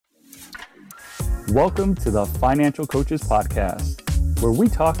Welcome to the Financial Coaches Podcast, where we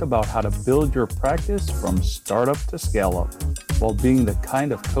talk about how to build your practice from startup to scale up while being the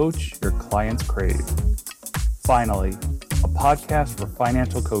kind of coach your clients crave. Finally, a podcast for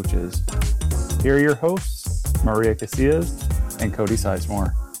financial coaches. Here are your hosts, Maria Casillas and Cody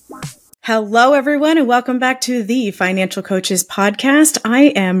Sizemore. Hello, everyone, and welcome back to the Financial Coaches Podcast. I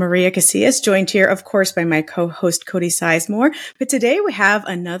am Maria Casillas, joined here, of course, by my co-host, Cody Sizemore. But today we have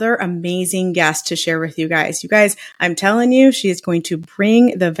another amazing guest to share with you guys. You guys, I'm telling you, she is going to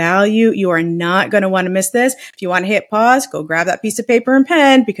bring the value. You are not going to want to miss this. If you want to hit pause, go grab that piece of paper and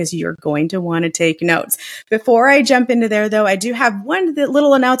pen because you're going to want to take notes. Before I jump into there, though, I do have one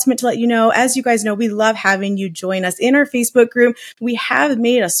little announcement to let you know. As you guys know, we love having you join us in our Facebook group. We have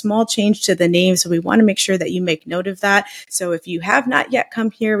made a small change to the name, so we want to make sure that you make note of that. So if you have not yet come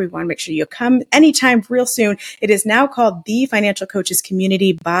here, we want to make sure you come anytime real soon. It is now called the Financial Coaches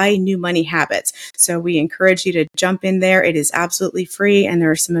Community by New Money Habits. So we encourage you to jump in there. It is absolutely free, and there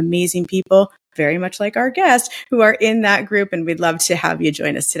are some amazing people, very much like our guest, who are in that group, and we'd love to have you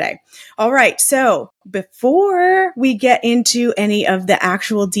join us today. All right, so before we get into any of the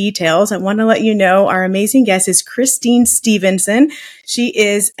actual details, I want to let you know our amazing guest is Kristine Stevenson. She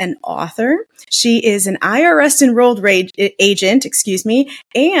is an author. She is an IRS enrolled agent,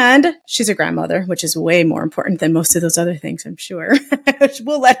 and she's a grandmother, which is way more important than most of those other things, I'm sure.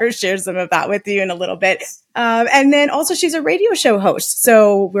 We'll let her share some of that with you in a little bit. And then also she's a radio show host.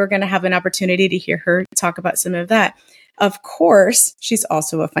 So we're going to have an opportunity to hear her talk about some of that. Of course, she's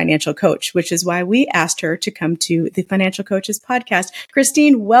also a financial coach, which is why we asked her to come to the Financial Coaches Podcast.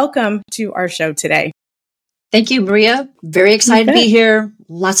 Kristine, welcome to our show today. Thank you, Maria. Very excited to be here.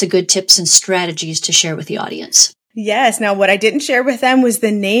 Lots of good tips and strategies to share with the audience. Yes. Now, what I didn't share with them was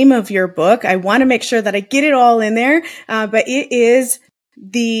the name of your book. I want to make sure that I get it all in there, but it is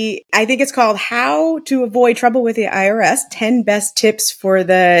I think it's called How to Avoid Trouble with the IRS, 10 Best Tips for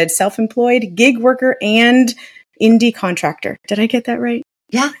the Self-Employed, Gig Worker, and Indie Contractor. Did I get that right?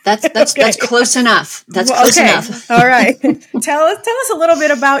 Yeah, that's close enough. That's close enough. All right. Tell us a little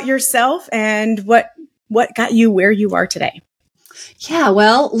bit about yourself and what got you where you are today. Yeah,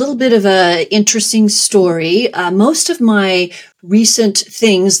 well, a little bit of a interesting story. Most of my recent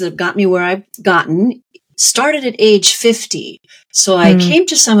things that have got me where I've gotten started at age 50. So I came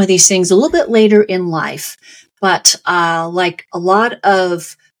to some of these things a little bit later in life. But like a lot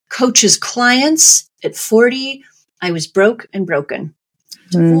of coaches' clients at 40, I was broke and broken.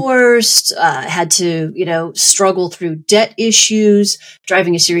 Divorced, had to, struggle through debt issues,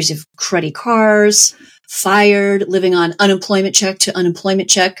 driving a series of cruddy cars, fired, living on unemployment check to unemployment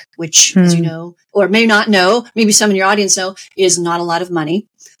check, which, as you know, or may not know, maybe some in your audience know, is not a lot of money.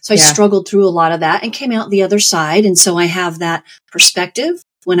 So I struggled through a lot of that and came out the other side. And so I have that perspective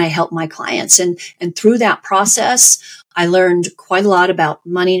when I help my clients. And through that process, I learned quite a lot about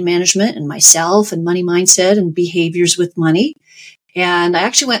money management and myself and money mindset and behaviors with money. And I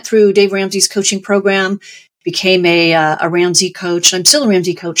actually went through Dave Ramsey's coaching program, became a Ramsey coach. I'm still a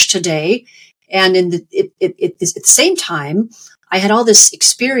Ramsey coach today. And at the same time, I had all this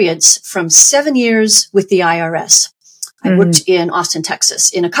experience from 7 years with the IRS. I worked in Austin,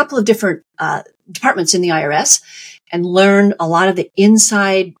 Texas, in a couple of different departments in the IRS, and learned a lot of the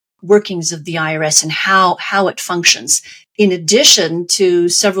inside workings of the IRS and how it functions, in addition to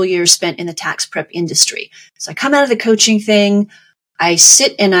several years spent in the tax prep industry. So I come out of the coaching thing. I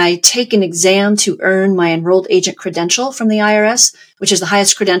sit and I take an exam to earn my enrolled agent credential from the IRS, which is the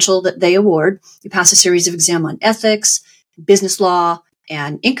highest credential that they award. You pass a series of exams on ethics, business law,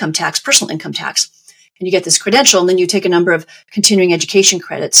 and income tax, personal income tax. And you get this credential, and then you take a number of continuing education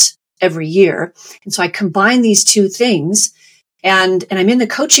credits every year. And so I combine these two things, and I'm in the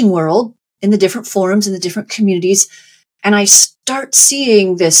coaching world, in the different forums, in the different communities, and I start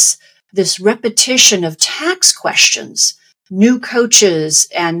seeing this repetition of tax questions. New coaches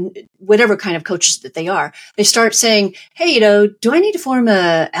and whatever kind of coaches that they are, they start saying, hey, do I need to form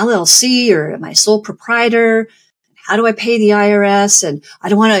a LLC, or am I sole proprietor? How do I pay the IRS? And I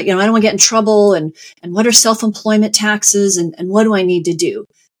don't want to get in trouble. And what are self-employment taxes? And what do I need to do?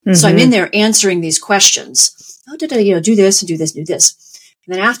 So I'm in there answering these questions. Oh, did I, do this and do this and do this?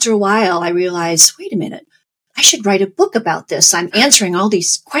 And then after a while, I realized, wait a minute, I should write a book about this. I'm answering all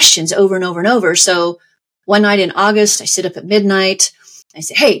these questions over and over and over. So one night in August, I sit up at midnight. I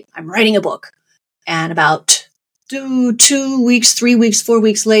say, hey, I'm writing a book. And about 2 weeks, 3 weeks, 4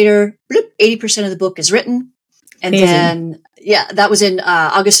 weeks later, 80% of the book is written. And then, that was in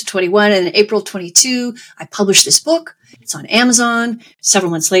August of 21. And in April 22, I published this book. It's on Amazon.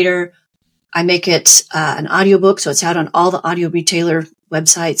 Several months later, I make it an audiobook. So it's out on all the audio retailer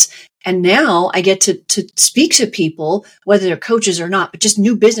websites. And now I get to speak to people, whether they're coaches or not, but just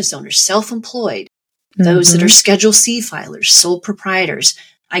new business owners, self-employed, those that are Schedule C filers, sole proprietors.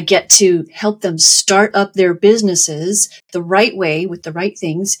 I get to help them start up their businesses the right way with the right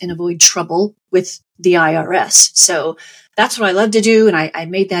things and avoid trouble with the IRS. So that's what I love to do. And I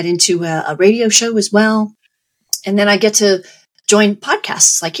made that into a radio show as well. And then I get to join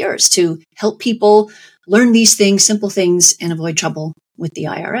podcasts like yours to help people learn these things, simple things, and avoid trouble with the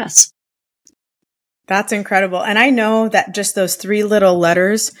IRS. That's incredible. And I know that just those 3 little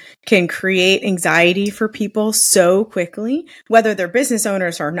letters can create anxiety for people so quickly, whether they're business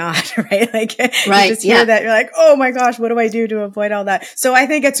owners or not, right? Like you just hear that, you're like, oh my gosh, what do I do to avoid all that? So I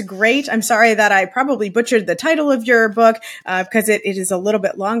think it's great. I'm sorry that I probably butchered the title of your book because it is a little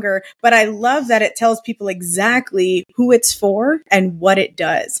bit longer, but I love that it tells people exactly who it's for and what it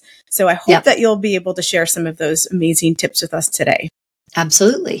does. So I hope that you'll be able to share some of those amazing tips with us today.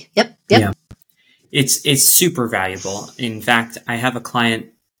 Absolutely. Yep. Yeah. It's super valuable. In fact, I have a client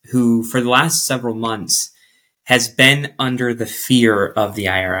who for the last several months has been under the fear of the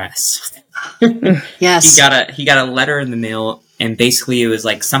IRS. Yes. He got a letter in the mail, and basically it was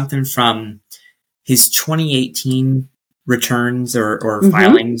like something from his 2018 returns or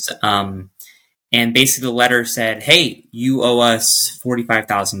filings. And basically the letter said, "Hey, you owe us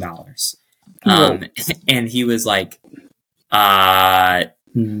 $45,000." And he was like, "No,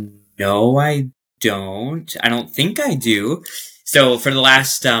 I don't think I do." So for the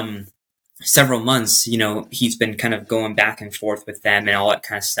last several months, he's been kind of going back and forth with them and all that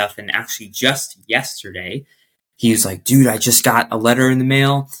kind of stuff. And actually just yesterday, he was like, "Dude, I just got a letter in the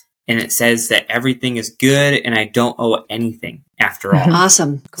mail and it says that everything is good and I don't owe anything after all."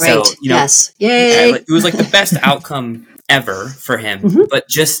 Awesome. Great. So, yes. Yay. It was like the best outcome ever for him. But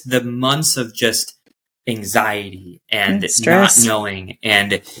just the months of just anxiety and stress, not knowing,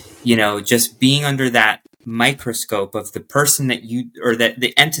 and just being under that microscope of the person that you, or that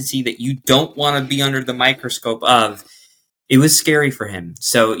the entity that you don't want to be under the microscope of, it was scary for him.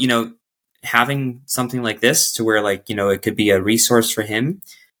 So having something like this to where it could be a resource for him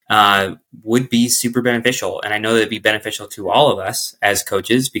would be super beneficial. And I know that it'd be beneficial to all of us as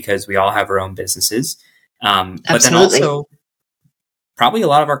coaches because we all have our own businesses, but then also probably a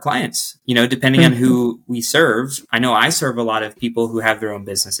lot of our clients, depending on who we serve. I know I serve a lot of people who have their own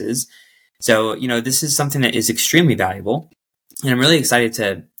businesses. So, this is something that is extremely valuable. And I'm really excited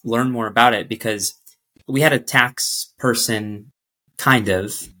to learn more about it because we had a tax person kind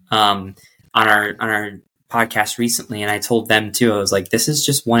of on our podcast recently. And I told them too, I was like, this is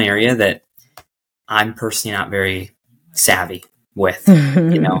just one area that I'm personally not very savvy with,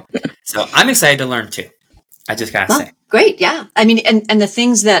 So I'm excited to learn too. I just gotta say. Great. Yeah. I mean, and the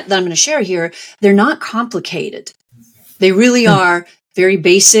things that I'm going to share here, they're not complicated. They really are very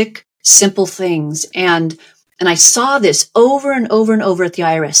basic, simple things. And I saw this over and over and over at the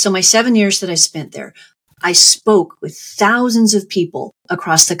IRS. So my 7 years that I spent there, I spoke with thousands of people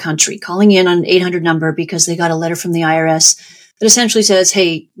across the country calling in on an 800 number because they got a letter from the IRS that essentially says,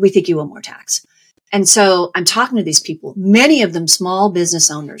 "Hey, we think you owe more tax." And so I'm talking to these people, many of them small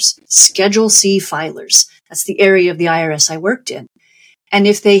business owners, Schedule C filers. That's the area of the IRS I worked in. And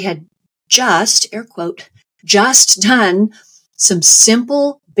if they had just, air quote, just done some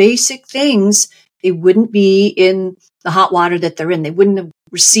simple, basic things, they wouldn't be in the hot water that they're in. They wouldn't have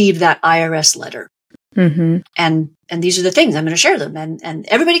received that IRS letter. And these are the things I'm going to share them. And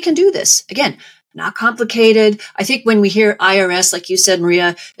everybody can do this. Again, not complicated. I think when we hear IRS, like you said,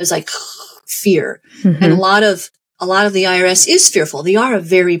 Maria, it's like fear. And a lot of the IRS is fearful. They are a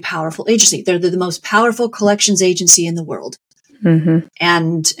very powerful agency. They're the most powerful collections agency in the world.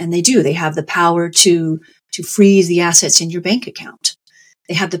 And they have the power to freeze the assets in your bank account.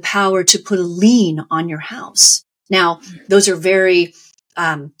 They have the power to put a lien on your house. Now, those are very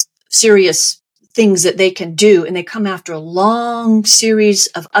serious things that they can do, and they come after a long series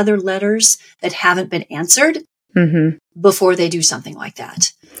of other letters that haven't been answered before they do something like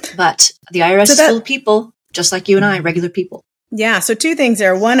that. But the IRS is full of people, just like you and I, regular people. Yeah. So 2 things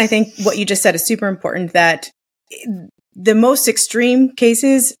there. One, I think what you just said is super important, that the most extreme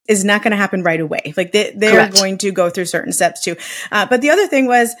cases is not going to happen right away. Like they're going to go through certain steps too. But the other thing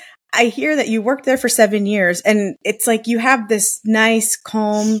was, I hear that you worked there for 7 years, and it's like you have this nice,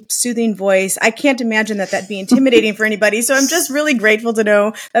 calm, soothing voice. I can't imagine that that'd be intimidating for anybody. So I'm just really grateful to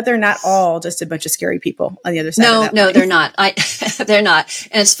know that they're not all just a bunch of scary people on the other side of that line. They're not. They're not.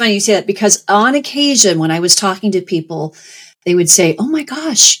 And it's funny you say that, because on occasion when I was talking to people, they would say, "Oh my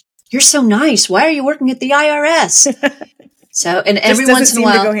gosh, you're so nice. Why are you working at the IRS?" So, and Just every doesn't once in a seem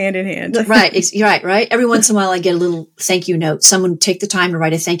while, to go hand in hand. right. You're right. Every once in a while I get a little thank you note. Someone would take the time to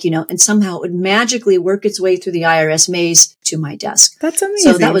write a thank you note, and somehow it would magically work its way through the IRS maze to my desk. That's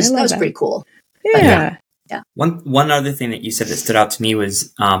amazing. So that was pretty cool. Yeah. Yeah. One other thing that you said that stood out to me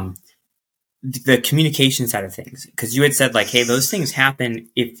was the communication side of things, because you had said like, hey, those things happen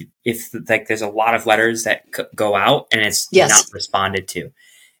if like there's a lot of letters that go out and it's not responded to.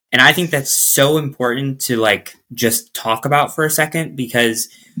 And I think that's so important to like just talk about for a second, because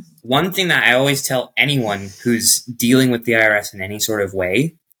one thing that I always tell anyone who's dealing with the IRS in any sort of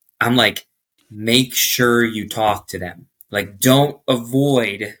way, I'm like, make sure you talk to them. Like, don't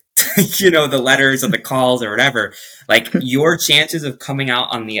avoid the letters or the calls or whatever. Like, your chances of coming out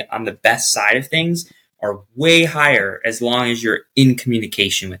on the best side of things are way higher as long as you're in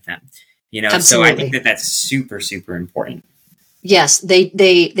communication with them. Absolutely. So I think that that's super, super important. Yes,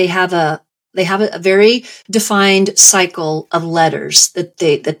 they have a very defined cycle of letters that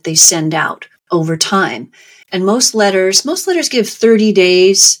they send out over time. And most letters give 30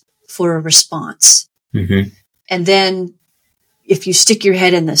 days for a response. Mm-hmm. And then if you stick your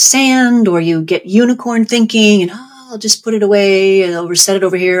head in the sand or you get unicorn thinking and, I'll just put it away and I'll set it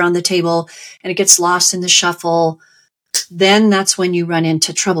over here on the table and it gets lost in the shuffle, then that's when you run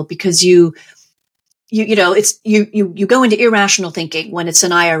into trouble, because you go into irrational thinking when it's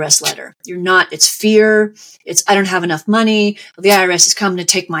an IRS letter. It's fear. It's, I don't have enough money. The IRS is coming to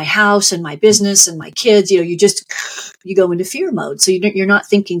take my house and my business and my kids. You go into fear mode. So you're not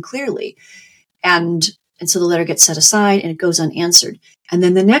thinking clearly. And so the letter gets set aside and it goes unanswered. And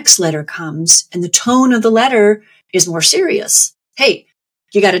then the next letter comes and the tone of the letter is more serious. Hey,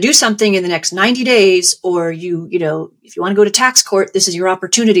 you got to do something in the next 90 days, or if you want to go to tax court, this is your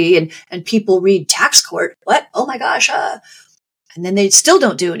opportunity. And people read tax court. What? Oh my gosh. And then they still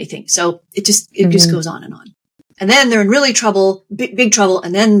don't do anything. So it just goes on and on. And then they're in really trouble, big trouble.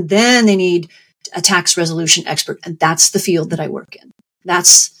 And then they need a tax resolution expert. And that's the field that I work in.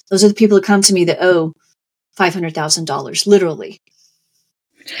 Those are the people that come to me that owe $500,000, literally.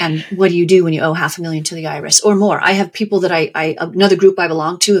 And what do you do when you owe $500,000 to the IRS or more? I have people that another group I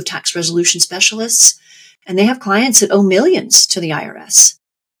belong to of tax resolution specialists, and they have clients that owe millions to the IRS.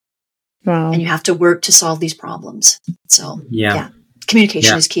 Wow. And you have to work to solve these problems. So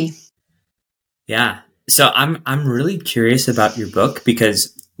communication is key. Yeah. So I'm really curious about your book,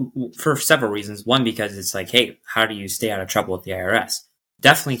 because for several reasons. One, because it's like, hey, how do you stay out of trouble with the IRS?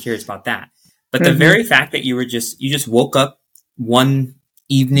 Definitely curious about that. But the very fact that you just woke up one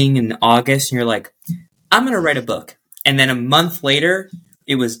evening in August and you're like, I'm going to write a book. And then a month later,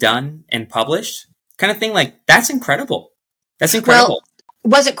 it was done and published, kind of thing. Like, that's incredible. That's incredible. Well, it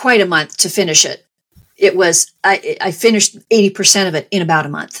wasn't quite a month to finish it. It was, I finished 80% of it in about a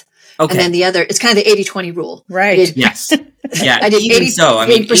month. Okay. And then the other, it's kind of the 80-20 rule. Right. Yes. Yeah. I did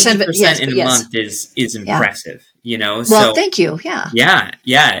 80% of it in a month is impressive, Well, so, thank you. Yeah. Yeah.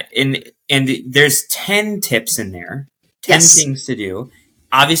 Yeah. And there's 10 tips in there, 10 things to do.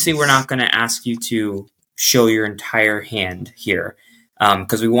 Obviously, we're not going to ask you to show your entire hand here,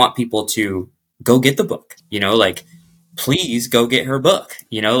 because we want people to go get the book, please go get her book,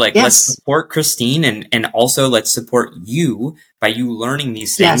 let's support Kristine and also let's support you by you learning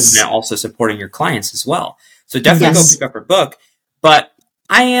these things and also supporting your clients as well. So definitely go pick up her book. But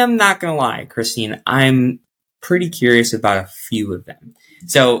I am not going to lie, Kristine, I'm pretty curious about a few of them.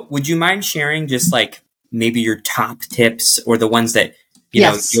 So would you mind sharing just like maybe your top tips or the ones that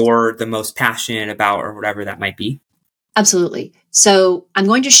you're the most passionate about or whatever that might be? Absolutely. So I'm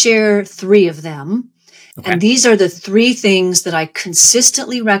going to share 3 of them. Okay. And these are the 3 things that I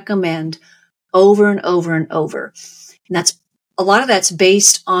consistently recommend over and over and over. And a lot of that's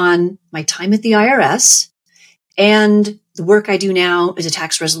based on my time at the IRS and the work I do now as a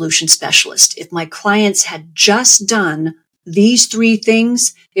tax resolution specialist. If my clients had just done these 3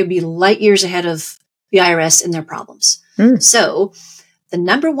 things, it would be light years ahead of the IRS and their problems. So the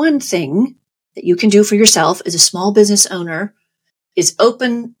number one thing that you can do for yourself as a small business owner is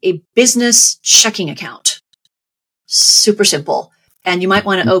open a business checking account. Super simple. And you might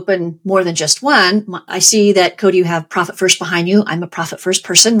want to open more than just one. I see that, Cody, you have Profit First behind you. I'm a Profit First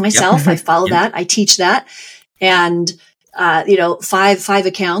person myself. I follow that. I teach that. And, 5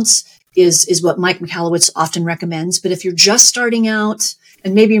 accounts is what Mike Michalowicz often recommends. But if you're just starting out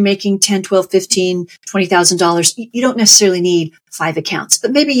and maybe you're making $10, $12, $15, $20,000, you don't necessarily need 5 accounts,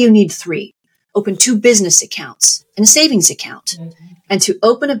 but maybe you need 3. Open 2 business accounts and a savings account. And to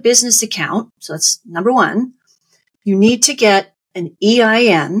open a business account, so that's number 1, you need to get an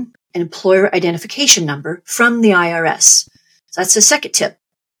EIN, an employer identification number, from the IRS. So that's the second tip.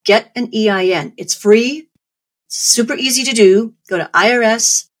 Get an EIN. It's free. Super easy to do. Go to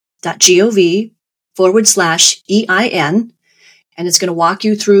irs.gov/EIN, and it's going to walk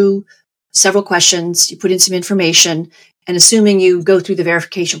you through several questions. You put in some information, and assuming you go through the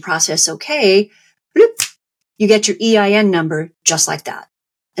verification process okay, bloop, you get your EIN number just like that.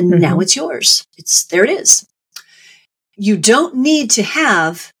 And now it's yours. There it is. You don't need to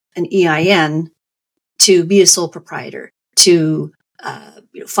have an EIN to be a sole proprietor, to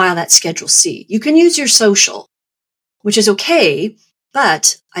file that Schedule C. You can use your social, which is okay,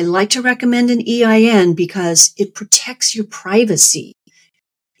 but I like to recommend an EIN because it protects your privacy.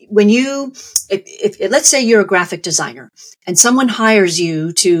 When if let's say you're a graphic designer and someone hires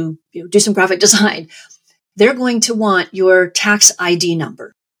you to do some graphic design, they're going to want your tax ID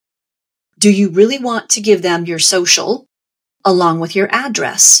number. Do you really want to give them your social along with your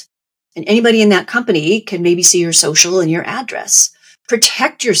address? And anybody in that company can maybe see your social and your address.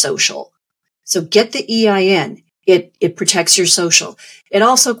 Protect your social. So get the EIN. It protects your social. It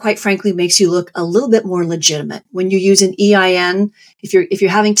also, quite frankly, makes you look a little bit more legitimate. When you use an EIN, if you're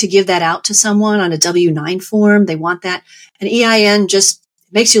having to give that out to someone on a W-9 form, they want that. An EIN just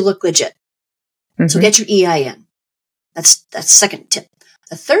makes you look legit. So get your EIN. That's second tip.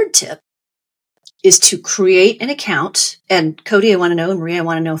 The third tip is to create an account. And Cody, I want to know, and Maria, I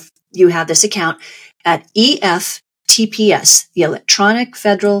want to know if you have this account at EFTPS, the Electronic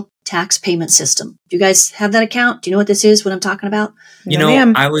Federal Tax Payment System. Do you guys have that account? Do you know what this is, what I'm talking about?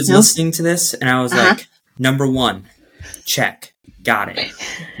 I was listening to this and I was like, number 1, check. Got it.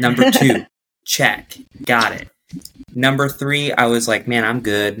 Number 2, check. Got it. Number 3, I was like, man, I'm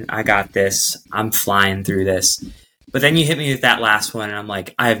good. I got this. I'm flying through this. But then you hit me with that last one and I'm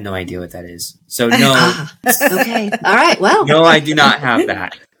like, I have no idea what that is. So no. Okay. All right. Well. No, I do not have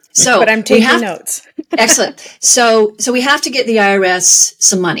that. But I'm taking notes. Excellent. So we have to get the IRS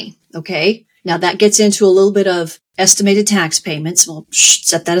some money. Okay. Now that gets into a little bit of estimated tax payments. We'll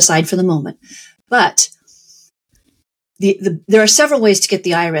set that aside for the moment. But there are several ways to get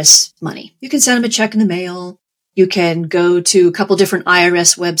the IRS money. You can send them a check in the mail. You can go to a couple different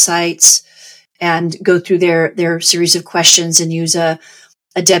IRS websites and go through their series of questions and use a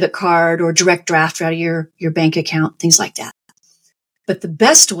debit card or direct draft out of your bank account, things like that. But the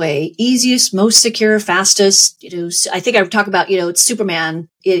best way, easiest, most secure, fastest, I think I talk about, it's Superman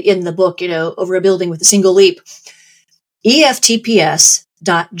in the book, over a building with a single leap.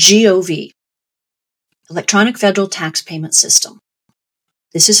 EFTPS.gov, Electronic Federal Tax Payment System.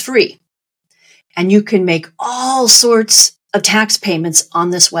 This is free. And you can make all sorts of tax payments on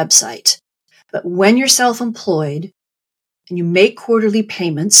this website. But when you're self-employed and you make quarterly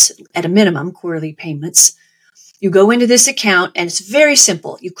payments, at a minimum, quarterly payments, you go into this account and it's very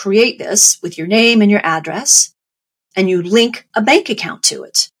simple. You create this with your name and your address and you link a bank account to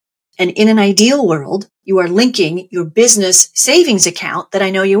it. And in an ideal world, you are linking your business savings account that I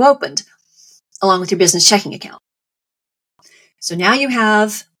know you opened along with your business checking account. So now you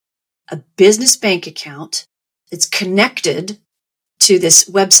have a business bank account that's connected to this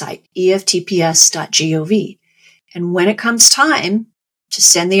website, EFTPS.gov. And when it comes time to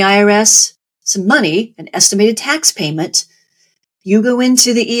send the IRS some money, an estimated tax payment, you go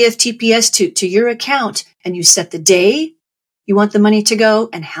into the EFTPS to your account and you set the day you want the money to go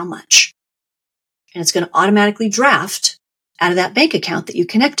and how much. And it's going to automatically draft out of that bank account that you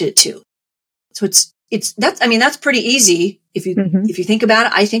connected it to. So that's pretty easy. If you think about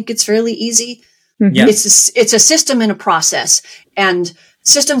it, I think it's fairly easy. Yeah. It's a system and a process, and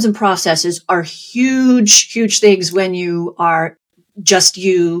systems and processes are huge things when you are just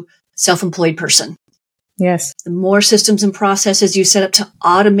self-employed person. Yes. The more systems and processes you set up to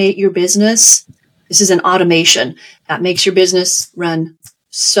automate your business, this is an automation that makes your business run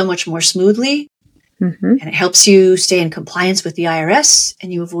so much more smoothly, and it helps you stay in compliance with the IRS,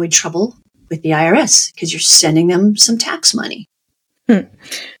 and you avoid trouble with the IRS because you're sending them some tax money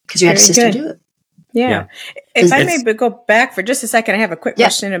because you have a system to do it. Yeah. If I may go back for just a second, I have a quick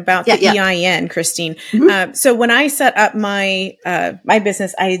question about the EIN, Kristine. So when I set up my my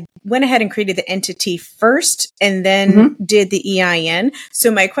business, I went ahead and created the entity first and then did the EIN.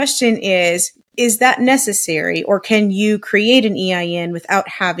 So my question is that necessary, or can you create an EIN without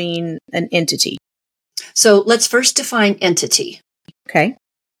having an entity? So let's first define entity. Okay.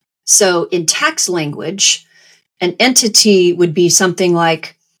 So in tax language, an entity would be something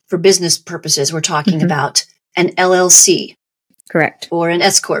like, for business purposes, we're talking about an LLC. Correct. Or an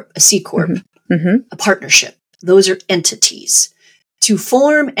S Corp, a C Corp, a partnership. Those are entities. To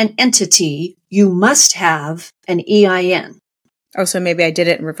form an entity, you must have an EIN. Oh, so maybe I did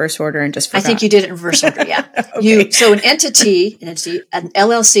it in reverse order and just forgot. I think you did it in reverse order. Yeah. Okay. So an entity, an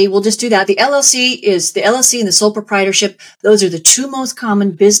LLC, we'll just do that. The LLC and the sole proprietorship. Those are the two most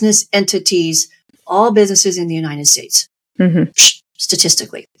common business entities, all businesses in the United States,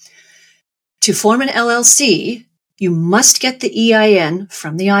 statistically. To form an LLC, you must get the EIN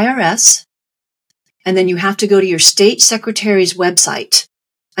from the IRS, and then you have to go to your state secretary's website.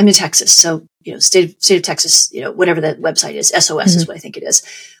 I'm in Texas, so state of Texas, whatever that website is, SOS is what I think it is.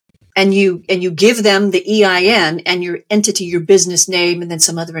 And you give them the EIN and your entity, your business name, and then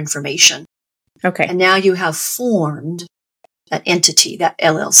some other information. Okay. And now you have formed that entity, that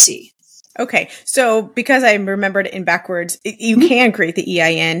LLC. Okay. So because I remembered it in backwards, you can create the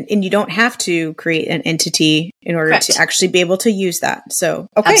EIN and you don't have to create an entity in order to actually be able to use that. So,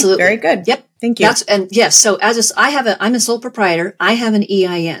 okay. Absolutely. Very good. Yep. Thank you. So I'm a sole proprietor. I have an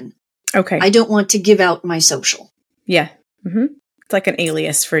EIN. Okay. I don't want to give out my social. Yeah. It's like an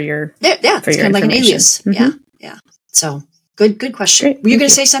alias for your, it's kind of like an alias. Yeah. So good question. Great. Were you going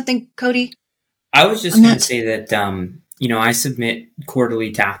to say something, Cody? I was just going to say that, I submit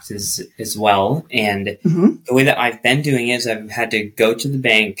quarterly taxes as well. And the way that I've been doing is I've had to go to the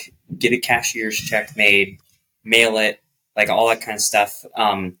bank, get a cashier's check made, mail it, like all that kind of stuff.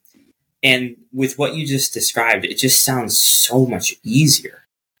 And with what you just described, it just sounds so much easier.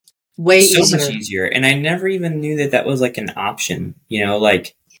 Way so easier. Much easier. And I never even knew that was like an option,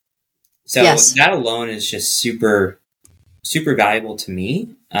 so yes. That alone is just super, super valuable to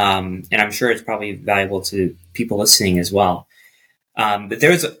me. And I'm sure it's probably valuable to people listening as well. But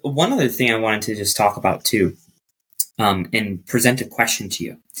there was one other thing I wanted to just talk about too, and present a question to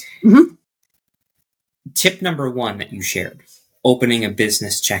you. Tip number 1 that you shared, opening a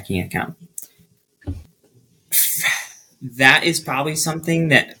business checking account. That is probably something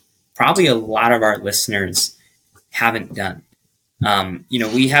that probably a lot of our listeners haven't done.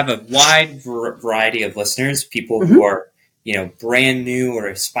 We have a wide variety of listeners, people who are, brand new or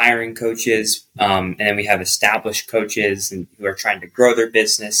aspiring coaches. And then we have established coaches and who are trying to grow their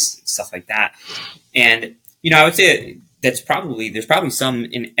business and stuff like that. And, I would say there's probably some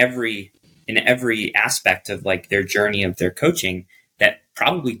in every aspect of like their journey of their coaching that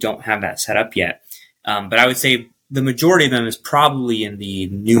probably don't have that set up yet. But I would say the majority of them is probably in the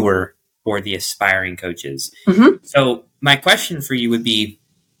newer or the aspiring coaches. So my question for you would be,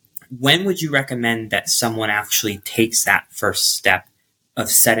 when would you recommend that someone actually takes that first step of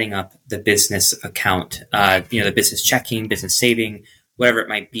setting up the business account, the business checking, business saving, whatever it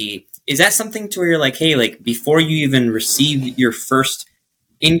might be? Is that something to where you're like, hey, like before you even receive your first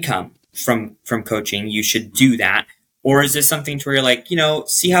income from coaching, you should do that? Or is this something to where you're like,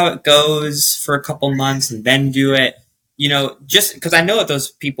 see how it goes for a couple months and then do it? Just because I know that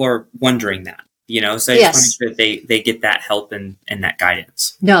those people are wondering that, so I just want to make sure that they get that help and that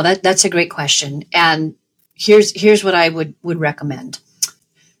guidance. No, that's a great question. And here's what I would recommend.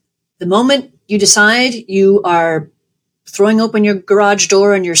 The moment you decide you are throwing open your garage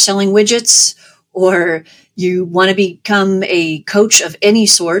door and you're selling widgets, or you want to become a coach of any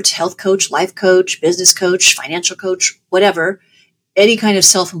sort, health coach, life coach, business coach, financial coach, whatever, any kind of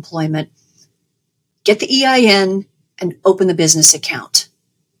self-employment, get the EIN and open the business account.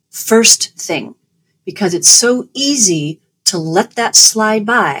 First thing, because it's so easy to let that slide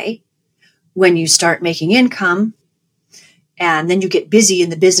by when you start making income. And then you get busy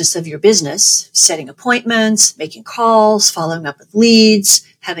in the business of your business, setting appointments, making calls, following up with leads,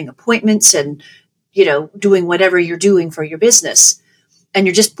 having appointments, and, doing whatever you're doing for your business. And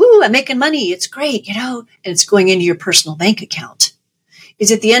you're just, I'm making money. It's great, and it's going into your personal bank account. Is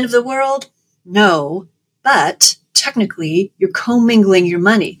it the end of the world? No, but technically you're commingling your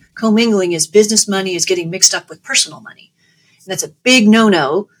money. Commingling is business money is getting mixed up with personal money. And that's a big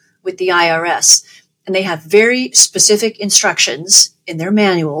no-no with the IRS. And they have very specific instructions in their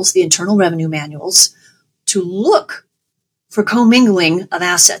manuals, the Internal Revenue manuals, to look for commingling of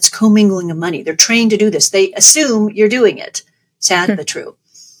assets, commingling of money. They're trained to do this. They assume you're doing it. Sad but true.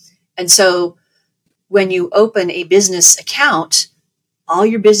 And so when you open a business account, all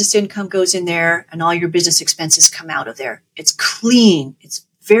your business income goes in there and all your business expenses come out of there. It's clean. It's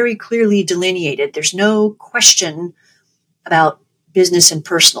very clearly delineated. There's no question about business and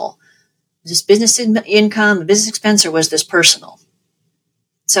personal. Is this business income, a business expense, or was this personal?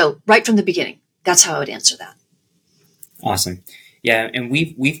 So right from the beginning, that's how I would answer that. Awesome. Yeah. And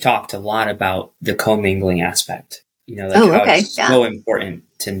we've talked a lot about the commingling aspect, it's so important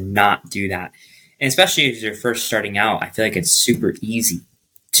to not do that. And especially if you're first starting out, I feel like it's super easy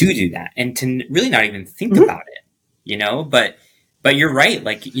to do that and to really not even think about it, but you're right.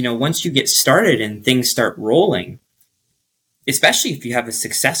 Like, once you get started and things start rolling, especially if you have a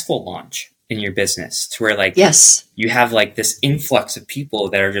successful launch in your business to where like, yes, you have like this influx of people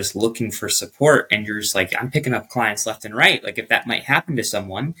that are just looking for support and you're just like, I'm picking up clients left and right. Like if that might happen to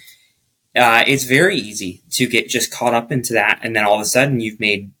someone, it's very easy to get just caught up into that. And then all of a sudden you've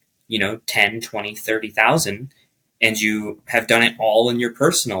made, 10, 20, 30,000 and you have done it all in your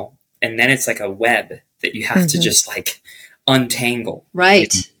personal. And then it's like a web that you have to just like untangle.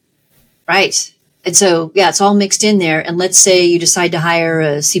 Right. Right. And so, yeah, it's all mixed in there. And let's say you decide to hire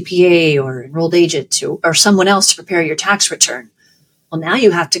a CPA or enrolled agent or someone else to prepare your tax return. Well, now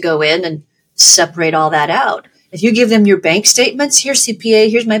you have to go in and separate all that out. If you give them your bank statements, here's CPA,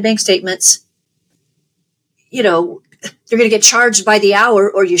 here's my bank statements, you're going to get charged by the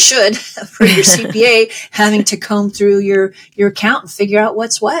hour, or you should, for your CPA having to comb through your account and figure out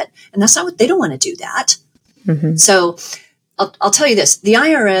what's what. And that's not what they don't want to do that. So I'll tell you this, the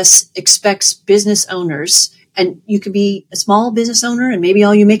IRS expects business owners, and you could be a small business owner and maybe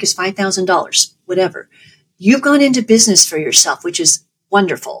all you make is $5,000, whatever. You've gone into business for yourself, which is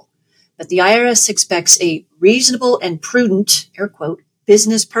wonderful. But the IRS expects a reasonable and prudent, air quote,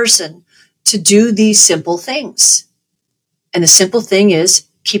 business person to do these simple things. And the simple thing is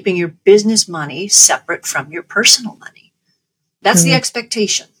keeping your business money separate from your personal money. That's the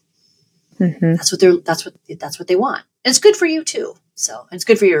expectation. That's what they want. And it's good for you too. So, and it's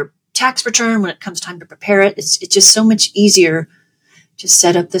good for your tax return when it comes time to prepare it. It's just so much easier to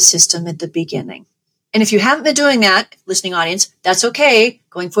set up the system at the beginning. And if you haven't been doing that, listening audience, that's okay.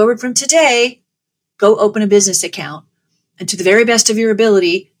 Going forward from today, go open a business account and to the very best of your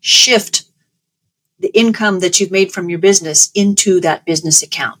ability, shift the income that you've made from your business into that business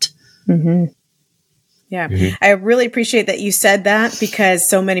account. Yeah. I really appreciate that you said that, because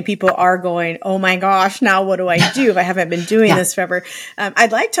so many people are going, oh my gosh, now what do I do if I haven't been doing this forever?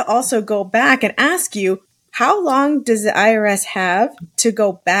 I'd like to also go back and ask you, how long does the IRS have to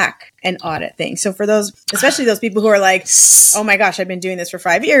go back and audit things? So for those, especially those people who are like, oh my gosh, I've been doing this for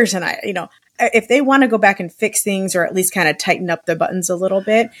 5 years. And if they want to go back and fix things, or at least kind of tighten up the buttons a little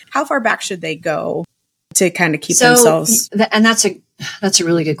bit, how far back should they go to kind of keep themselves? And that's a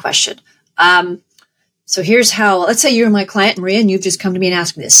really good question. So here's how, let's say you're my client, Maria, and you've just come to me and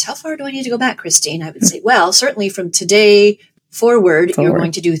asked me this. How far do I need to go back, Kristine? I would say, well, certainly from today forward, you're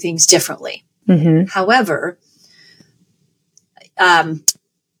going to do things differently. However,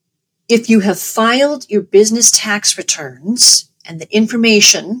 if you have filed your business tax returns and the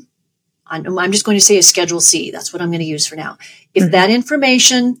information, I'm just going to say a Schedule C. That's what I'm going to use for now. If that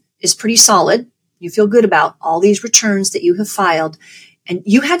information is pretty solid, you feel good about all these returns that you have filed, and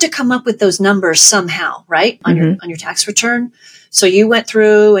you had to come up with those numbers somehow, right? On your tax return. So you went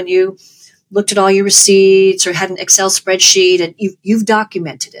through and you looked at all your receipts or had an Excel spreadsheet, and you've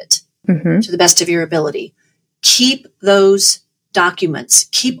documented it to the best of your ability. Keep those documents,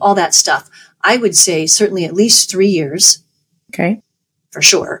 keep all that stuff. I would say certainly at least 3 years. Okay. For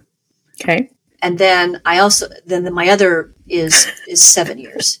sure. Okay. And then my other is 7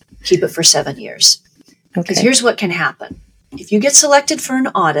 years. Keep it for 7 years. Because here's what can happen. If you get selected for an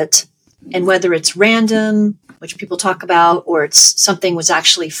audit, and whether it's random, which people talk about, or it's something was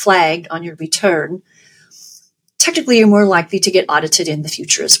actually flagged on your return, technically you're more likely to get audited in the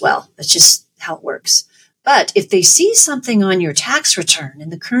future as well. That's just how it works. But if they see something on your tax return in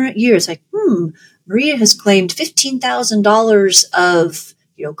the current year, it's like, Maria has claimed $15,000 of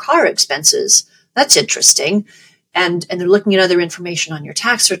car expenses. That's interesting. And they're looking at other information on your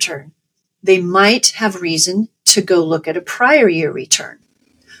tax return. They might have reason to go look at a prior year return.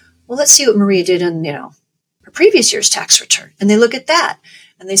 Well, let's see what Maria did in, her previous year's tax return. And they look at that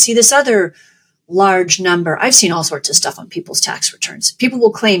and they see this other large number. I've seen all sorts of stuff on people's tax returns. People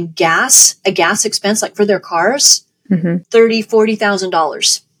will claim a gas expense, like for their cars, $30,000,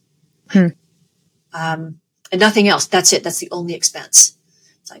 $40,000. And nothing else. That's it. That's the only expense.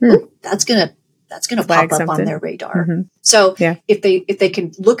 It's like, that's going to pop up on their radar. So if they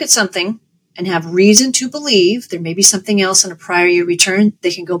can look at something and have reason to believe there may be something else in a prior year return,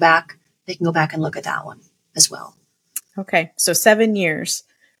 they can go back and look at that one as well. Okay. So 7 years.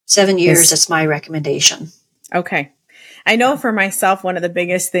 7 years. That's my recommendation. Okay. I know for myself, one of the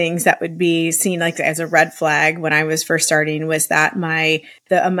biggest things that would be seen like as a red flag when I was first starting was that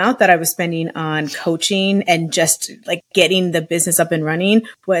the amount that I was spending on coaching and just like getting the business up and running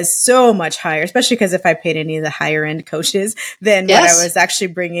was so much higher, especially because if I paid any of the higher end coaches than what I was actually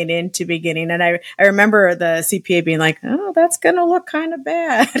bringing in to beginning. And I remember the CPA being like, oh, that's going to look kind of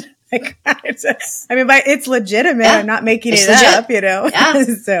bad. I mean, it's legitimate. Yeah, I'm not making it's it legit. up, Yeah.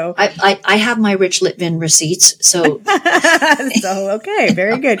 So I have my Rich Litvin receipts. So, okay.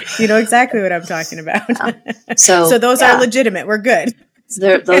 Very good. You know exactly what I'm talking about. So those are legitimate. We're good.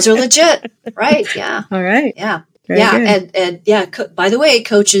 Those are legit. Right. Yeah. All right. Yeah. Very good. And yeah. By the way,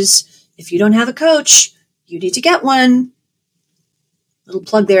 coaches, if you don't have a coach, you need to get one. Little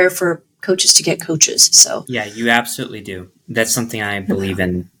plug there for coaches to get coaches. So yeah, you absolutely do. That's something I believe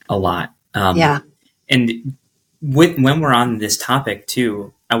in a lot. And when we're on this topic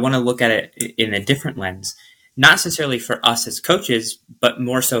too, I want to look at it in a different lens, not necessarily for us as coaches, but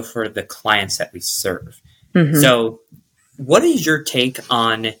more so for the clients that we serve. Mm-hmm. So what is your take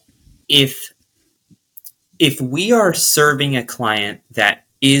on if we are serving a client that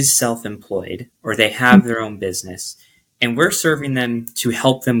is self-employed or they have their own business and we're serving them to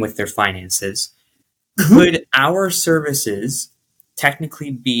help them with their finances, could our services technically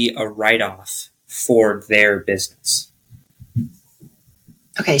be a write-off for their business?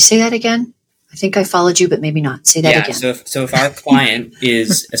 Okay, say that again. I think I followed you, but maybe not. Say that again. So if our client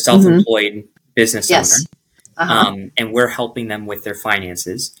is a self-employed business owner, and we're helping them with their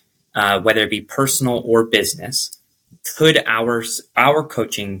finances, whether it be personal or business, could our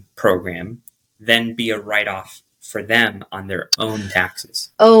coaching program then be a write-off for them on their own taxes?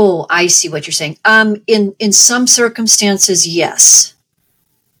 Oh, I see what you're saying. In some circumstances, yes.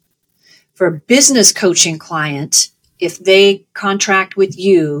 For a business coaching client, if they contract with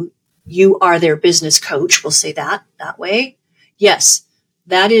you, you are their business coach. We'll say that way. Yes,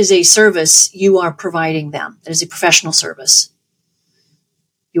 that is a service you are providing them. That is a professional service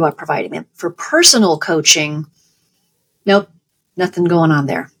you are providing them. For personal coaching, nope, nothing going on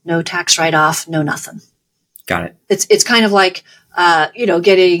there. No tax write-off, no nothing. Got it. It's kind of like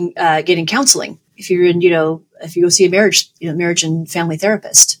getting counseling. If you're in, if you go see a marriage and family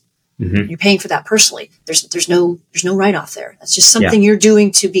therapist, you're paying for that personally. There's no write-off there. That's just something you're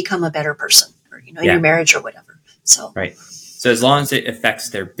doing to become a better person, or in your marriage or whatever. So right. So as long as it affects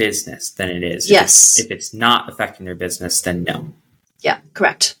their business, then it is. Yes. If it's not affecting their business, then no. Yeah.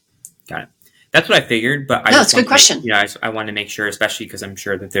 Correct. Got it. That's what I figured, but it's a good question. I want to make sure, especially because I'm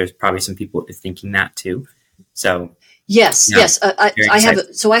sure that there's probably some people thinking that too. So yes. I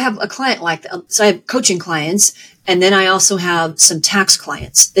have a client like that. So I have coaching clients, and then I also have some tax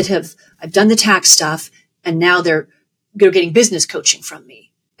clients that I've done the tax stuff, and now they're getting business coaching from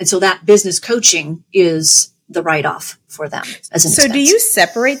me. And so that business coaching is the write-off for them as an expense. Do you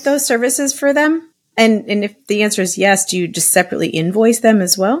separate those services for them? And if the answer is yes, do you just separately invoice them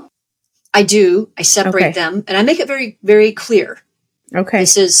as well? I do. I separate them, and I make it very, very clear. Okay.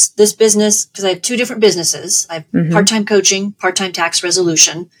 This is this business, because I have two different businesses. I have part-time coaching, part-time tax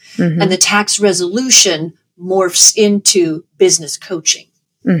resolution, and the tax resolution morphs into business coaching.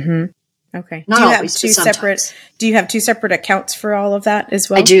 Mm-hmm. Okay. Not always, but sometimes. Do you have two separate accounts for all of that as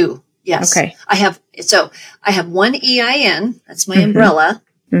well? I do. Yes. Okay. I have one EIN. That's my umbrella.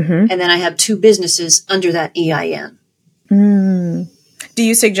 And then I have two businesses under that EIN. Do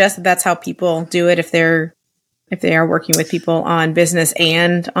you suggest that that's how people do it if they are working with people on business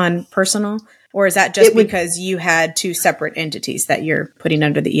and on personal? Or is that just because you had two separate entities that you're putting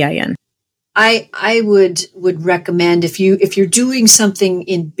under the EIN? I would recommend if you're doing something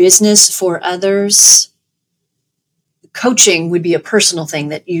in business for others, coaching would be a personal thing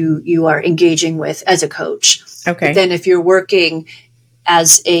that you are engaging with as a coach. Okay. But then if you're working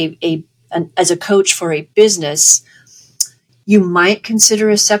as a coach for a business, you might consider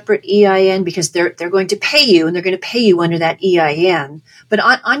a separate EIN because they're going to pay you, and they're going to pay you under that EIN. But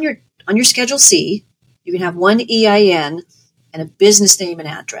on your Schedule C, you can have one EIN and a business name and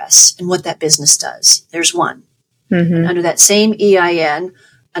address and what that business does. There's one. And under that same EIN,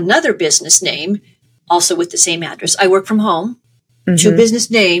 another business name, also with the same address. I work from home. Two business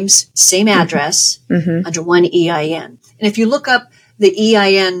names, same address, under one EIN. And if you look up the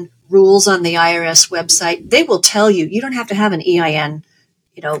EIN rules on the IRS website, they will tell you don't have to have an EIN,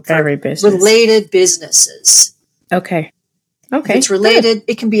 for every business. Related businesses. Okay. If it's related,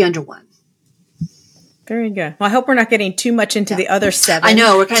 it can be under one. Very good. Well, I hope we're not getting too much into the other 7. I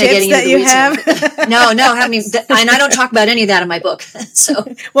know we're kind of getting into the weeds have. No, and I don't talk about any of that in my book. So,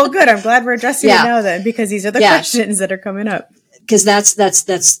 well, good. I'm glad we're addressing it now then, because these are the questions that are coming up. Because that's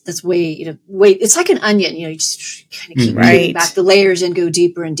way, it's like an onion, you just kind of keep peeling back the layers and go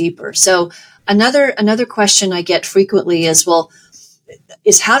deeper and deeper. So another question I get frequently is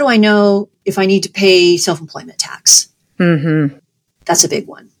how do I know if I need to pay self-employment tax? That's a big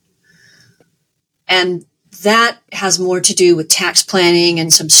one. And that has more to do with tax planning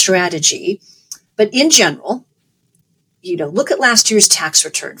and some strategy. But in general, look at last year's tax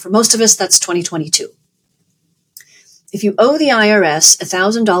return. For most of us, that's 2022. If you owe the IRS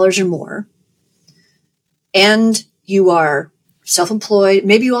 $1,000 or more, and you are self-employed,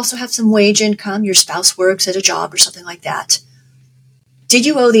 maybe you also have some wage income, your spouse works at a job or something like that, did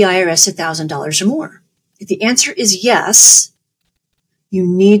you owe the IRS $1,000 or more? If the answer is yes, you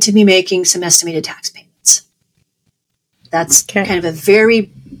need to be making some estimated tax payments. That's kind of a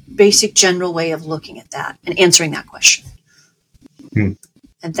very basic general way of looking at that and answering that question. And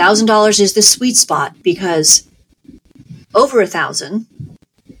 $1,000 is the sweet spot, because over $1,000,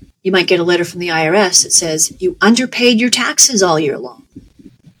 you might get a letter from the IRS that says you underpaid your taxes all year long.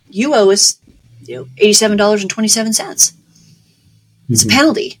 You owe us, $87.27. It's a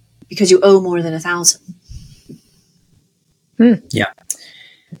penalty because you owe more than $1,000. Yeah.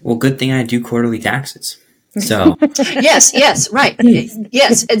 Well, good thing I do quarterly taxes. So yes, right.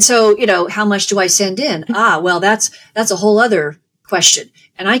 Yes. And so, how much do I send in? Well, that's a whole other question.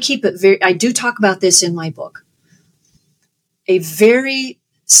 And I keep it I do talk about this in my book. A very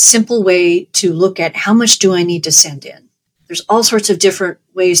simple way to look at how much do I need to send in. There's all sorts of different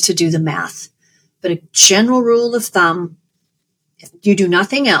ways to do the math, but a general rule of thumb, if you do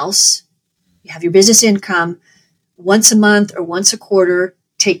nothing else, you have your business income once a month or once a quarter,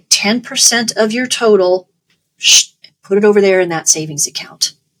 take 10% of your total, put it over there in that savings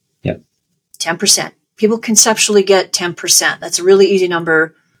account. Yep. 10%. People conceptually get 10%. That's a really easy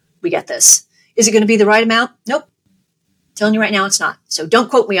number. We get this. Is it going to be the right amount? Nope. I'm telling you right now, it's not. So don't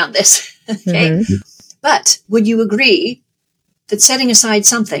quote me on this. Okay. But would you agree that setting aside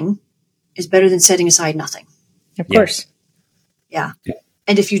something is better than setting aside nothing? Of course. Yeah.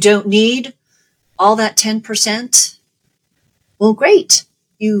 And if you don't need all that 10%, well, great.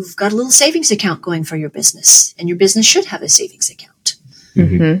 You've got a little savings account going for your business, and your business should have a savings account.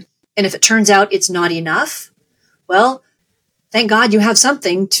 And if it turns out it's not enough, well, thank God you have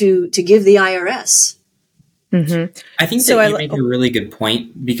something to give the IRS. I think that you make a really good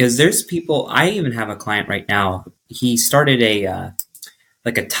point, because there's people, I even have a client right now. He started a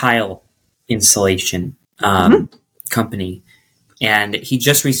tile installation company, and he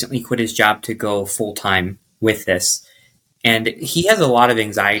just recently quit his job to go full time with this. And he has a lot of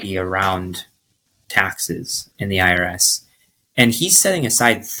anxiety around taxes in the IRS, and he's setting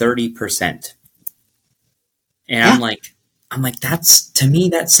aside 30%. And I'm like, to me,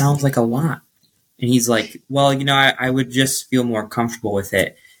 that sounds like a lot. And he's like, well, I would just feel more comfortable with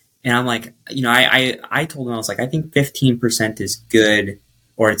it. And I'm like, I told him, I was like, I think 15% is good,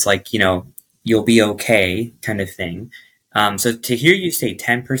 or it's like, you'll be okay kind of thing. So to hear you say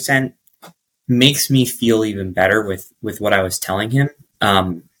 10% makes me feel even better with what I was telling him.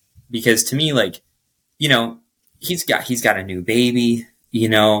 Because to me, like, he's got a new baby,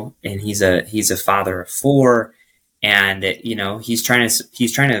 and he's a father of 4, and he's trying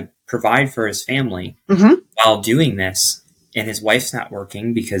to provide for his family while doing this. And his wife's not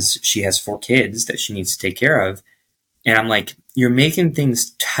working because she has 4 kids that she needs to take care of. And I'm like, you're making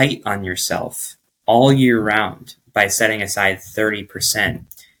things tight on yourself all year round by setting aside 30%,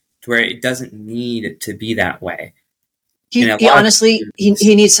 to where it doesn't need to be that way. He honestly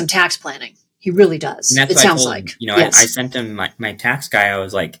needs some tax planning. He really does. And that's it sounds like. I sent him my tax guy. I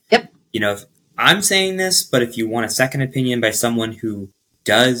was like, yep. If I'm saying this, but if you want a second opinion by someone who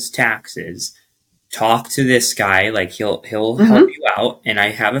does taxes, talk to this guy. Like, he'll help you out. And I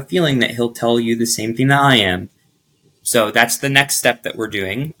have a feeling that he'll tell you the same thing that I am. So that's the next step that we're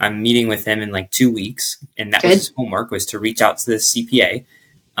doing. I'm meeting with him in like 2 weeks, and that was his homework, was to reach out to the CPA.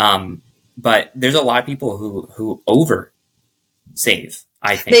 But there's a lot of people who over save,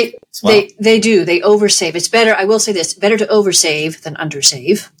 I think. They do. They oversave. It's better. I will say this, better to oversave than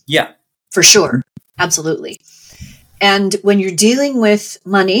undersave. Yeah. For sure. Absolutely. And when you're dealing with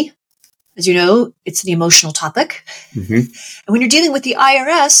money, as you know, it's an emotional topic. And when you're dealing with the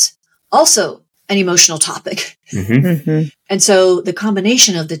IRS, also an emotional topic. And so the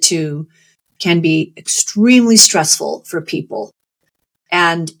combination of the two can be extremely stressful for people.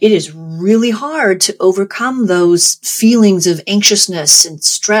 And it is really hard to overcome those feelings of anxiousness and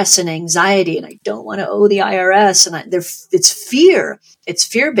stress and anxiety. And I don't want to owe the IRS. And it's fear. It's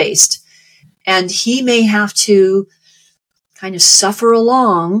fear-based. And he may have to kind of suffer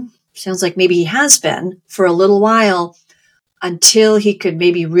along. Sounds like maybe he has been for a little while, until he could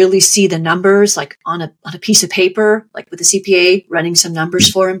maybe really see the numbers, like on a piece of paper, like with the CPA running some numbers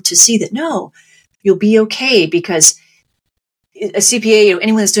for him, to see that, no, you'll be okay. Because a CPA,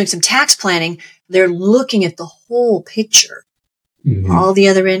 anyone that's doing some tax planning, they're looking at the whole picture, all the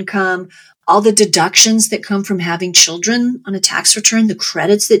other income, all the deductions that come from having children on a tax return, the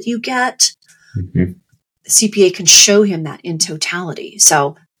credits that you get. the CPA can show him that in totality.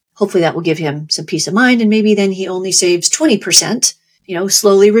 So hopefully that will give him some peace of mind. And maybe then he only saves 20%,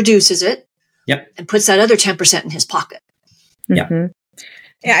 slowly reduces it. Yep. And puts that other 10% in his pocket. Yeah. Mm-hmm.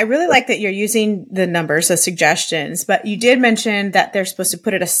 Yeah, I really like that you're using the numbers as suggestions, but you did mention that they're supposed to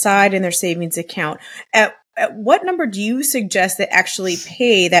put it aside in their savings account. At what number do you suggest they actually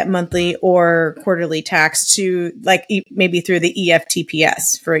pay that monthly or quarterly tax to, like maybe through the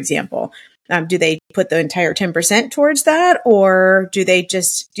EFTPS, for example? Do they put the entire 10% towards that, or do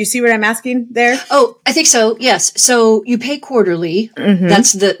you see what I'm asking there? Oh, I think so. Yes. So you pay quarterly. Mm-hmm.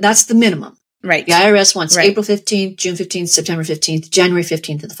 That's the minimum. Right. The IRS wants April 15th, June 15th, September 15th, January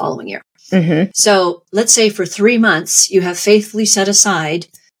 15th of the following year. Mm-hmm. So let's say for 3 months, you have faithfully set aside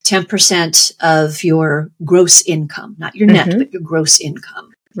 10% of your gross income, not your net, but your gross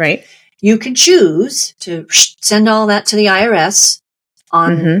income. Right. You can choose to send all that to the IRS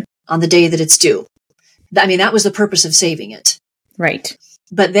on the day that it's due. I mean, that was the purpose of saving it. Right.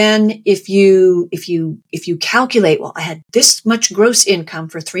 But then if you calculate, well, I had this much gross income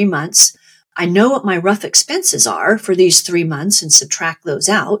for 3 months. I know what my rough expenses are for these 3 months and subtract those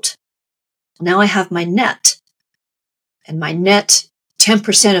out. Now I have my net. And my net,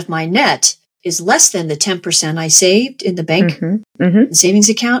 10% of my net is less than the 10% I saved in the bank the savings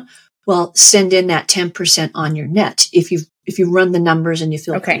account. Well, send in that 10% on your net if you run the numbers and you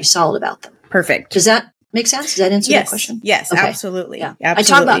feel pretty solid about them. Perfect. Does that make sense? Does that answer that question? Yes, okay. Absolutely. Yeah. Absolutely. I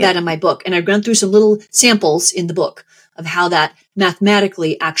talk about that in my book, and I've gone through some little samples in the book of how that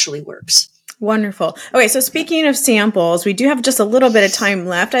mathematically actually works. Wonderful. Okay, so speaking of samples, we do have just a little bit of time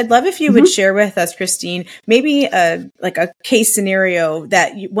left. I'd love if you would share with us, Kristine, maybe a case scenario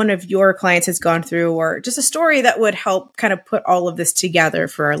that one of your clients has gone through, or just a story that would help kind of put all of this together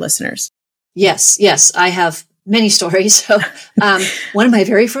for our listeners. Yes, I have many stories. So one of my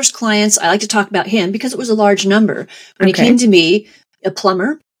very first clients, I like to talk about him because it was a large number. When he came to me, a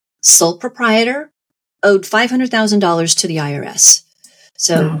plumber, sole proprietor, owed $500,000 to the IRS.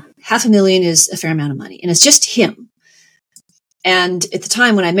 So $500,000 is a fair amount of money, and it's just him. And at the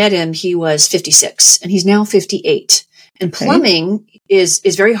time when I met him, he was 56 and he's now 58. And plumbing is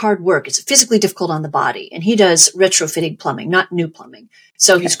very hard work. It's physically difficult on the body, and he does retrofitting plumbing, not new plumbing.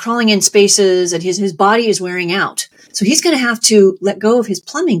 So he's crawling in spaces, and his body is wearing out. So he's going to have to let go of his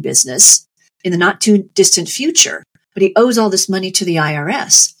plumbing business in the not too distant future, but he owes all this money to the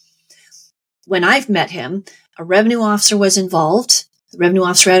IRS. When I've met him, a revenue officer was involved. The revenue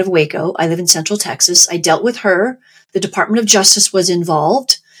officer out of Waco. I live in Central Texas. I dealt with her. The Department of Justice was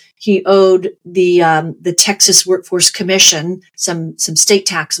involved. He owed the Texas Workforce Commission some state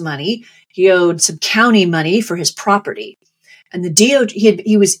tax money. He owed some county money for his property. And the DOJ,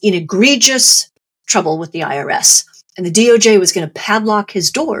 he was in egregious trouble with the IRS. And the DOJ was going to padlock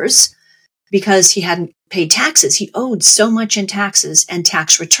his doors because he hadn't paid taxes. He owed so much in taxes and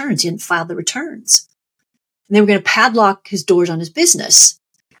tax returns. He didn't file the returns. And they were going to padlock his doors on his business.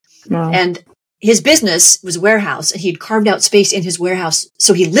 Wow. And his business was a warehouse, and he'd carved out space in his warehouse,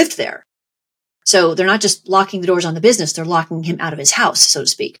 so he lived there. So they're not just locking the doors on the business, they're locking him out of his house, so to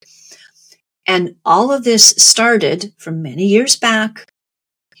speak. And all of this started from many years back.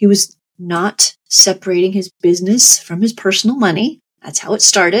 He was not separating his business from his personal money. That's how it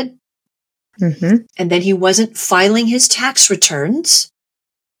started. And then he wasn't filing his tax returns.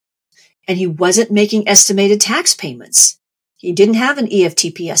 And he wasn't making estimated tax payments. He didn't have an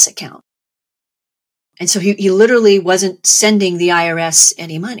EFTPS account. And so he literally wasn't sending the IRS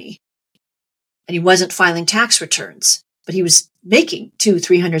any money. And he wasn't filing tax returns. But he was making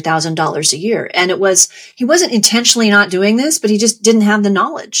 $200,000-$300,000 a year. And he wasn't intentionally not doing this, but he just didn't have the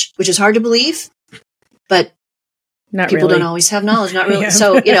knowledge, which is hard to believe. But people don't always have knowledge. Not really.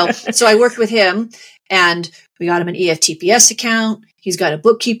 So, so I worked with him, and we got him an EFTPS account. He's got a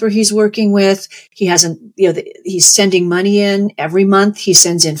bookkeeper he's working with. He hasn't, he's sending money in every month. He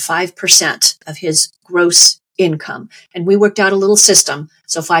sends in 5% of his gross income. And we worked out a little system.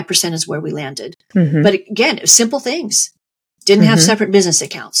 So 5% is where we landed. But again, it was simple things. Didn't have separate business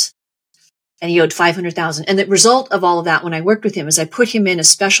accounts. And he owed $500,000. And the result of all of that when I worked with him is I put him in a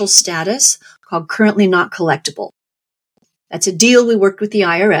special status called currently not collectible. That's a deal we worked with the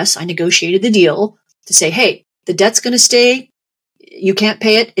IRS. I negotiated the deal to say, hey, the debt's going to stay. You can't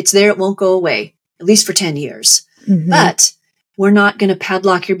pay it. It's there. It won't go away, at least for 10 years. But we're not going to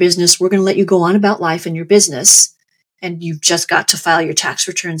padlock your business. We're going to let you go on about life in your business. And you've just got to file your tax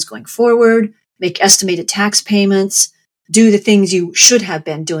returns going forward, make estimated tax payments, do the things you should have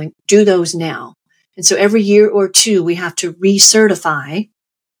been doing. Do those now. And so every year or two, we have to recertify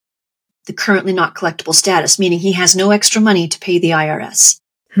the currently not collectible status, meaning he has no extra money to pay the IRS.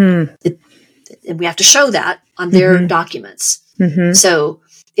 And we have to show that on their documents. Mm-hmm. So,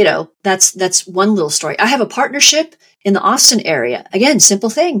 that's one little story. I have a partnership in the Austin area. Again, simple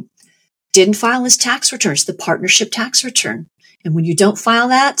thing. Didn't file his tax returns, the partnership tax return. And when you don't file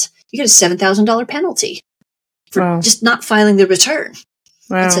that, you get a $7,000 penalty for just not filing the return.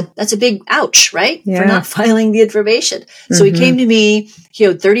 Wow. That's a big ouch, right? Yeah. For not filing the information. So he came to me, he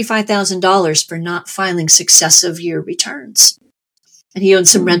owed $35,000 for not filing successive year returns. And he owned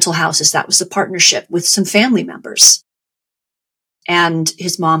some rental houses. That was the partnership with some family members. And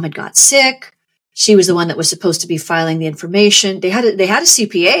his mom had got sick. She was the one that was supposed to be filing the information. They had a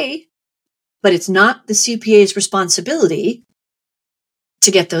CPA, but it's not the CPA's responsibility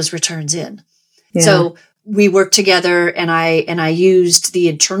to get those returns in. Yeah. So we worked together, and I used the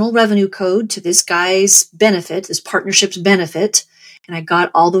Internal Revenue Code to this guy's benefit, this partnership's benefit, and I got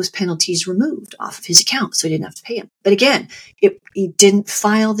all those penalties removed off of his account, so he didn't have to pay him. But again, he didn't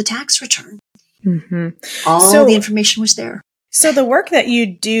file the tax return. Mm-hmm. All the information was there. So the work that you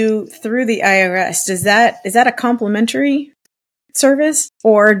do through the IRS, is that a complimentary service,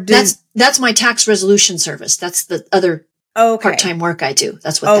 or that's my tax resolution service? That's the other part-time work I do.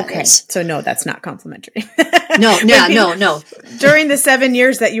 That's what that is. So no, that's not complimentary. No. During the 7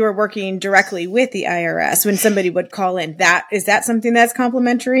 years that you were working directly with the IRS, when somebody would call in, is that something that's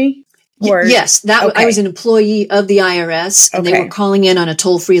complimentary? Or yes, I was an employee of the IRS, and they were calling in on a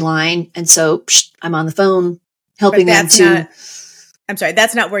toll-free line, and so I'm on the phone helping them to. I'm sorry,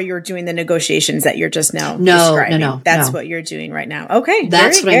 that's not where you're doing the negotiations that you're just now describing. No. That's what you're doing right now. Okay,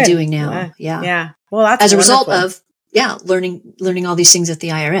 that's what I'm doing now. Yeah. Well, that's as a result of learning all these things at the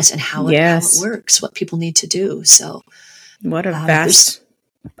IRS and how it works, what people need to do. So, what a vast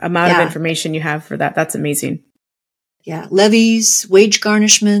amount of information you have for that. That's amazing. Yeah, levies, wage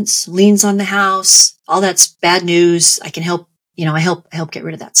garnishments, liens on the house, all that's bad news. I can help. I help get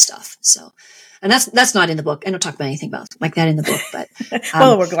rid of that stuff. So. And that's not in the book. I don't talk about anything like that in the book, but.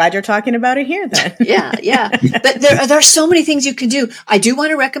 Well, we're glad you're talking about it here then. Yeah. But there are so many things you can do. I do want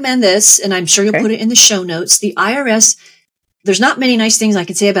to recommend this, and I'm sure you'll put it in the show notes. The IRS, there's not many nice things I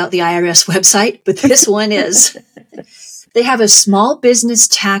can say about the IRS website, but this one is, they have a small business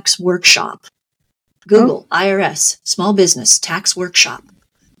tax workshop. Google IRS, small business tax workshop.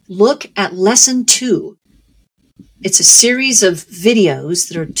 Look at lesson 2. It's a series of videos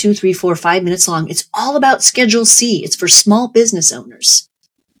that are 2, 3, 4, 5 minutes long. It's all about Schedule C. It's for small business owners.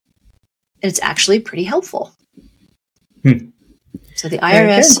 And it's actually pretty helpful. So the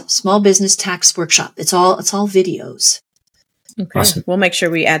IRS Small Business Tax Workshop. It's all videos. Okay. Awesome. We'll make sure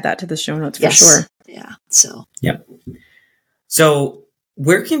we add that to the show notes for sure. Yeah. So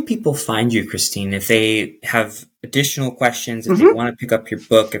where can people find you, Kristine, if they have additional questions, if they want to pick up your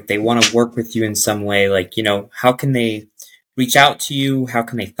book, if they want to work with you in some way, how can they reach out to you? How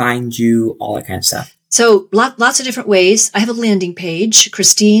can they find you? All that kind of stuff. So lots of different ways. I have a landing page,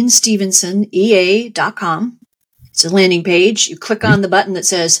 KristineStevensonEA.com. It's a landing page. You click on the button that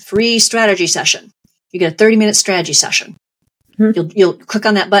says free strategy session. You get a 30-minute strategy session. You'll click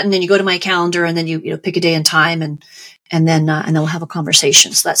on that button and you go to my calendar, and then you pick a day and time, and then we'll have a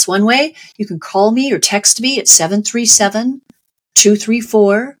conversation. So that's one way. You can call me or text me at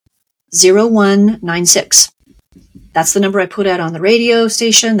 737-234-0196. That's the number I put out on the radio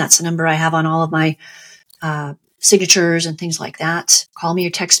station. That's the number I have on all of my signatures and things like that. Call me or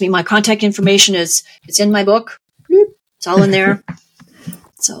text me. My contact information it's in my book. It's all in there.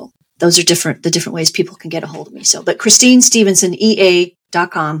 So those are the different ways people can get a hold of me. So, but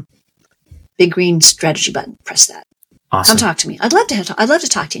KristineStevensonEA.com, big green strategy button. Press that. Awesome. Come talk to me. I'd love to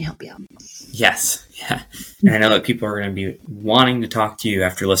talk to you and help you out. Yes. Yeah. And I know that people are going to be wanting to talk to you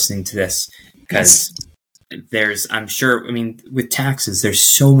after listening to this, because I'm sure, with taxes, there's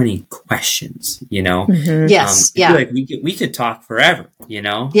so many questions, Yes. I feel like we could talk forever,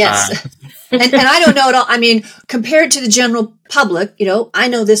 Yes. And I don't know at all. Compared to the general public, I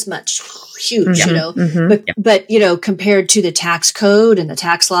know this much. Huge, but compared to the tax code and the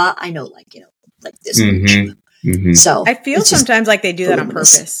tax law, I know like this much. So I feel sometimes like they do that on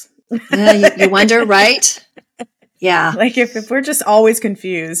purpose. You wonder, right? Yeah. Like if we're just always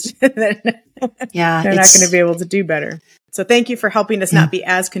confused, then they're not going to be able to do better. So thank you for helping us not be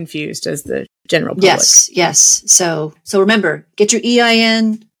as confused as the general public. Yes. So remember, get your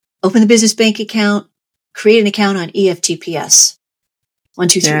EIN, open the business bank account, create an account on EFTPS. 1,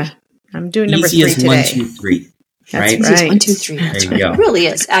 2, 3. Yeah. I'm doing number 3 today. 1, 2, 3. Right? That's right. 1, 2, 3. That's right. It really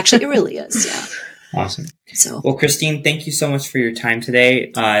is. Actually, it really is. Yeah. Awesome. Well, Kristine, thank you so much for your time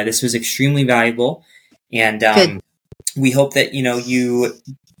today. This was extremely valuable, and we hope that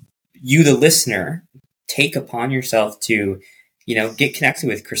you, the listener, take upon yourself to get connected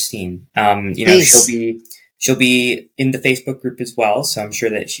with Kristine. Please. She'll be in the Facebook group as well. So I'm sure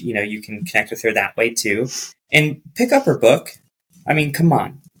that, you can connect with her that way too, and pick up her book. I mean, come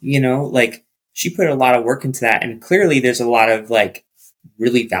on, she put a lot of work into that, and clearly there's a lot of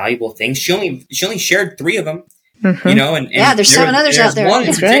really valuable things. She only shared 3 of them, and there's 7 others out there. One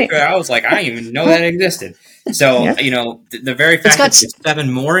in particular, I was like, I didn't even know that existed. So, the very fact that there's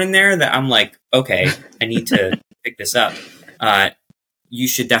 7 more in there that I'm like, okay, I need to pick this up. You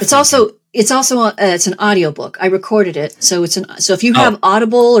should definitely. It's also it's an audiobook. I recorded it. So so if you have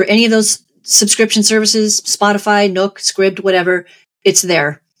Audible or any of those subscription services, Spotify, Nook, Scribd, whatever, it's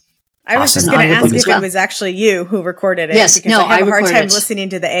there. I was just going to ask if it was actually you who recorded it. Yes, because I have a hard time listening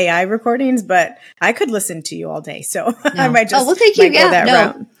to the AI recordings, but I could listen to you all day. So I might just thank you. go that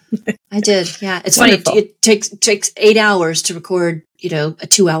route. I did. Yeah. It's Wonderful. funny. It takes 8 hours to record, a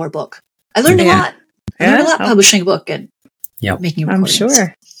 2-hour book. I learned a lot. I learned a lot publishing a book and making recordings. I'm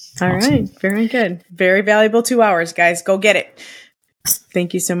sure. All right. Very good. Very valuable 2 hours, guys. Go get it.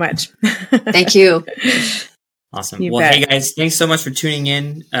 Thank you so much. Thank you. Awesome. Hey guys, thanks so much for tuning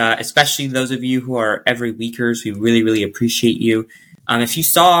in, especially those of you who are every weekers. We really, really appreciate you. If you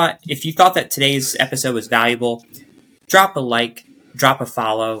thought that today's episode was valuable, drop a like, drop a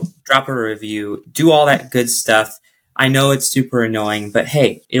follow, drop a review, do all that good stuff. I know it's super annoying, but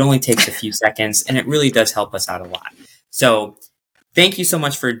hey, it only takes a few seconds and it really does help us out a lot. So thank you so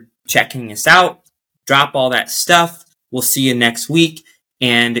much for checking us out. Drop all that stuff. We'll see you next week,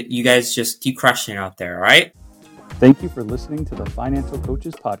 and you guys just keep crushing it out there. All right. Thank you for listening to the Financial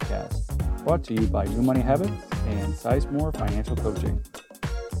Coaches Podcast, brought to you by New Money Habits and Sizemore Financial Coaching.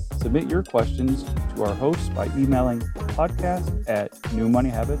 Submit your questions to our hosts by emailing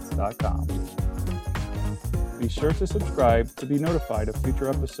podcast@newmoneyhabits.com. Be sure to subscribe to be notified of future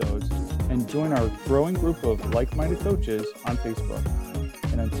episodes and join our growing group of like-minded coaches on Facebook.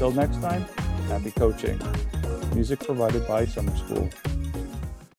 And until next time, happy coaching. Music provided by Summer School.